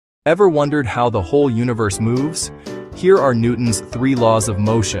Ever wondered how the whole universe moves? Here are Newton's 3 laws of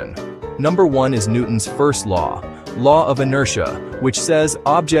motion. Number 1 is Newton's first law, law of inertia, which says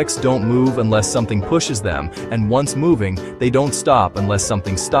objects don't move unless something pushes them, and once moving, they don't stop unless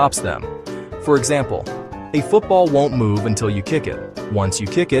something stops them. For example, a football won't move until you kick it. Once you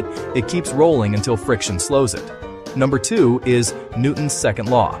kick it, it keeps rolling until friction slows it. Number 2 is Newton's second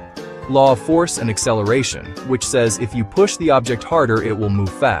law of force and acceleration, which says if you push the object harder, it will move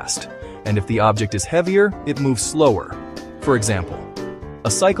fast, and if the object is heavier, it moves slower. For example,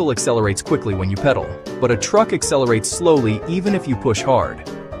 a cycle accelerates quickly when you pedal, but a truck accelerates slowly even if you push hard,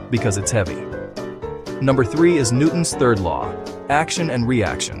 because it's heavy. Number 3 is Newton's third law, action and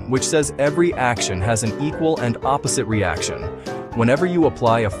reaction, which says every action has an equal and opposite reaction. Whenever you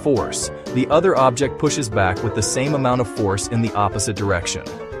apply a force, the other object pushes back with the same amount of force in the opposite direction.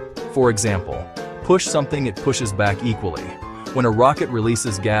 For example, push something, it pushes back equally. When a rocket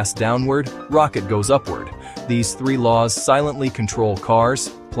releases gas downward, rocket goes upward. These 3 laws silently control cars,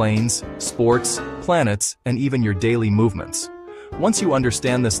 planes, sports, planets, and even your daily movements. Once you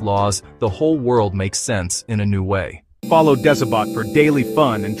understand these laws, the whole world makes sense in a new way. Follow Decibot for daily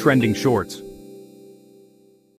fun and trending shorts.